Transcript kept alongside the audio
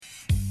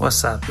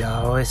What's up,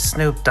 y'all? It's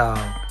Snoop Dogg,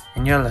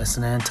 and you're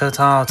listening to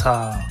Tall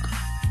Talk.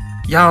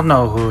 Y'all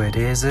know who it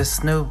is. It's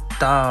Snoop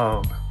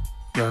Dogg.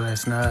 You're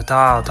listening to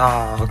Tall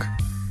Talk.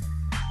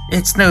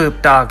 It's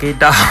Snoop Doggy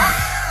Dogg.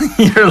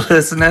 You're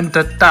listening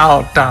to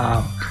Tall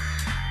Talk.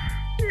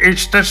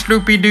 It's the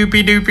Snoopy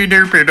Doopy Doopy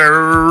Doopy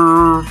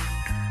Doo.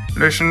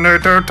 Listen to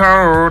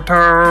Tall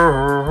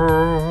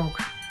Talk.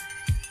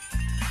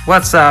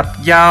 What's up,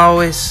 y'all?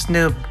 It's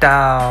Snoop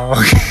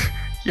Dogg.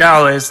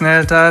 Y'all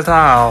listening to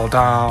Tall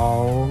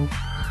Talk.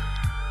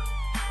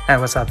 Hey,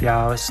 what's up,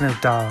 y'all? It's Snoop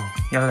Dogg.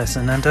 You're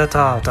listening to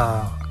Tall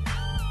Talk.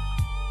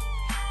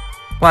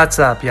 What's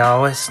up,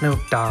 y'all? It's Snoop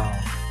Dogg.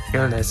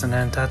 You're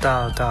listening to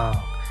Tall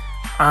Talk.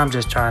 I'm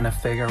just trying to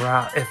figure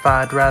out if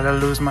I'd rather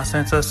lose my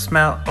sense of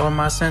smell or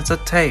my sense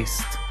of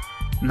taste.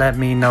 Let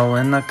me know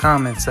in the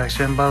comment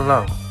section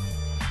below,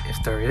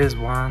 if there is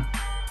one.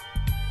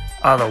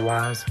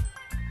 Otherwise,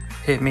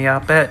 hit me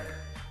up at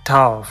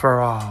Tall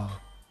for All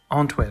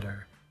on Twitter.